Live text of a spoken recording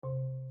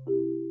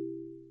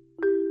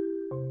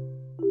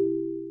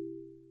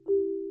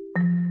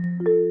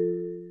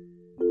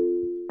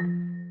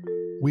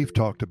We've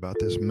talked about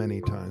this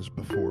many times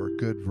before,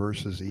 good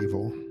versus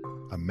evil,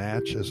 a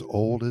match as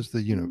old as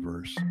the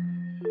universe.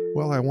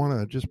 Well, I want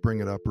to just bring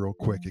it up real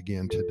quick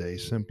again today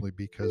simply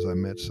because I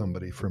met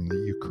somebody from the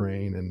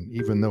Ukraine, and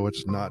even though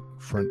it's not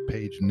front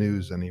page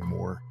news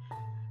anymore,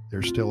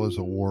 there still is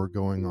a war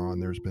going on.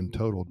 There's been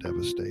total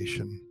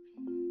devastation.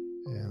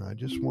 And I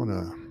just want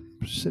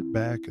to sit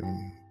back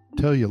and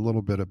tell you a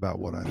little bit about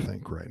what I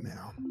think right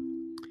now.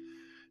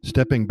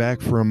 Stepping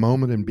back for a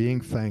moment and being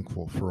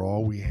thankful for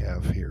all we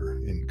have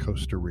here in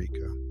Costa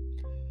Rica.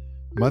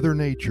 Mother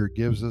Nature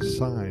gives us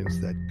signs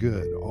that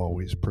good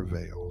always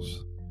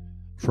prevails.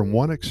 From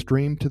one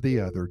extreme to the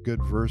other, good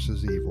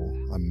versus evil,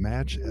 a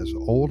match as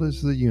old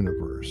as the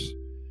universe.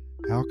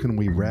 How can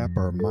we wrap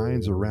our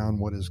minds around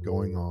what is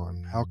going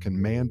on? How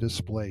can man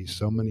display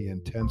so many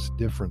intense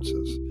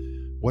differences?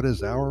 What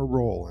is our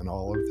role in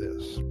all of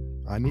this?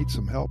 I need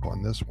some help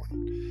on this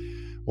one.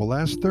 Well,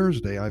 last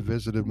Thursday, I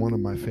visited one of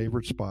my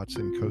favorite spots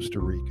in Costa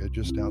Rica,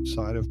 just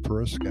outside of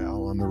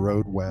Puriscal on the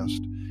road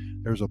west.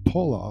 There's a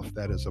pull-off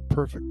that is a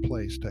perfect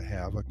place to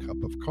have a cup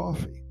of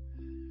coffee.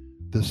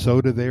 The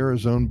soda there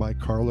is owned by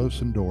Carlos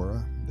and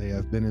Dora. They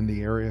have been in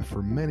the area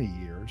for many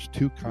years,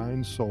 two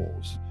kind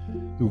souls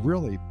who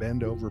really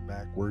bend over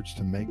backwards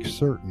to make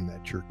certain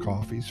that your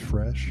coffee's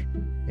fresh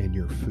and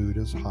your food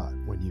is hot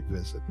when you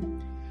visit.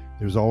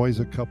 There's always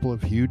a couple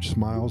of huge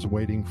smiles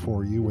waiting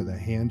for you with a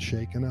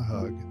handshake and a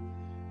hug.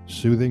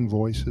 Soothing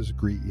voices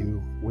greet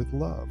you with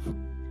love.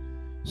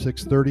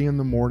 6:30 in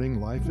the morning,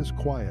 life is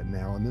quiet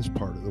now in this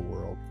part of the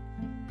world.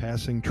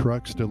 Passing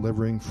trucks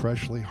delivering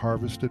freshly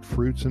harvested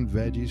fruits and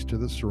veggies to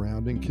the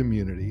surrounding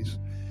communities.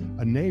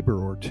 A neighbor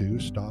or two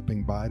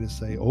stopping by to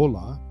say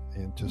hola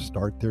and to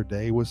start their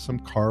day with some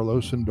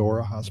Carlos and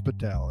Dora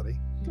hospitality.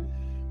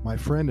 My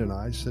friend and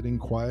I sitting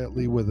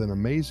quietly with an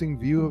amazing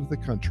view of the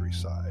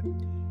countryside.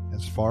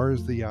 As far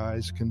as the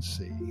eyes can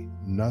see,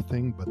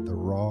 nothing but the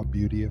raw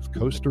beauty of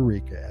Costa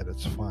Rica at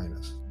its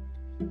finest.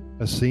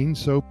 A scene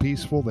so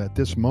peaceful that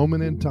this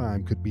moment in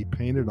time could be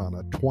painted on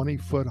a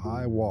 20-foot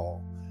high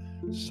wall,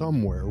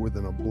 somewhere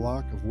within a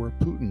block of where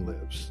Putin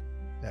lives.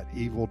 That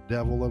evil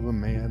devil of a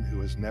man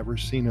who has never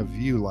seen a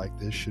view like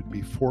this should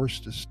be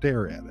forced to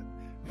stare at it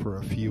for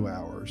a few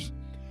hours.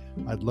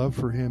 I'd love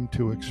for him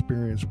to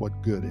experience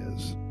what good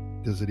is.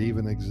 Does it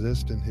even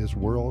exist in his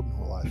world?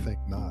 Well, I think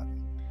not.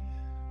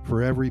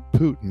 For every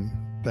Putin,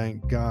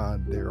 thank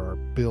God there are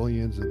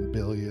billions and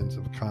billions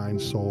of kind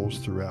souls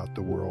throughout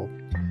the world.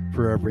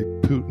 For every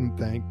Putin,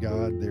 thank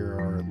God there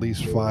are at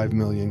least 5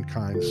 million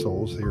kind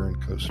souls here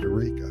in Costa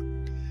Rica.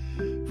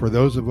 For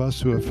those of us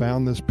who have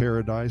found this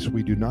paradise,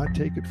 we do not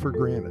take it for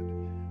granted.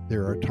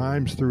 There are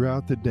times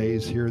throughout the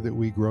days here that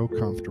we grow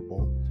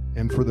comfortable,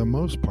 and for the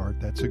most part,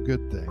 that's a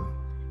good thing.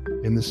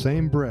 In the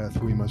same breath,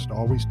 we must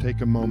always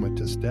take a moment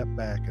to step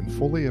back and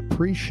fully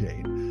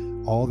appreciate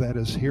all that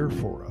is here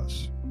for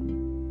us.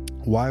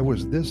 Why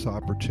was this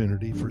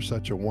opportunity for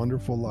such a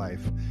wonderful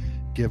life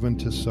given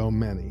to so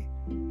many?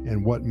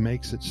 And what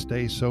makes it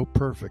stay so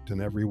perfect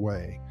in every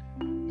way?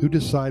 Who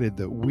decided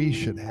that we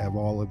should have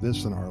all of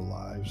this in our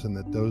lives and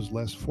that those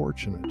less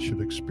fortunate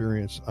should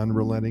experience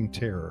unrelenting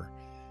terror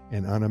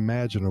and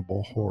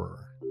unimaginable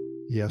horror?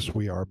 Yes,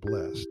 we are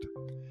blessed.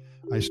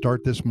 I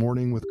start this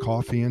morning with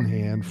coffee in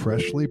hand,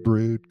 freshly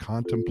brewed,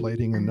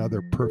 contemplating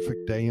another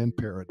perfect day in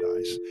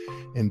paradise,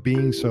 and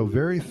being so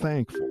very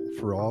thankful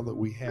for all that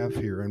we have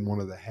here in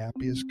one of the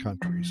happiest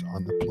countries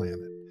on the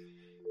planet.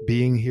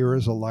 Being here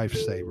is a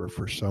lifesaver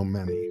for so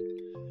many.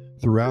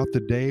 Throughout the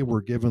day, we're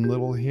given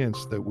little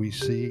hints that we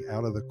see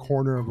out of the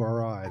corner of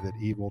our eye that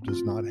evil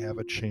does not have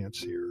a chance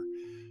here.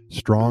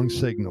 Strong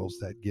signals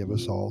that give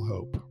us all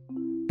hope.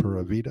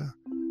 Pura Vida,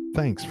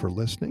 thanks for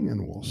listening,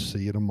 and we'll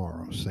see you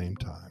tomorrow, same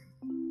time.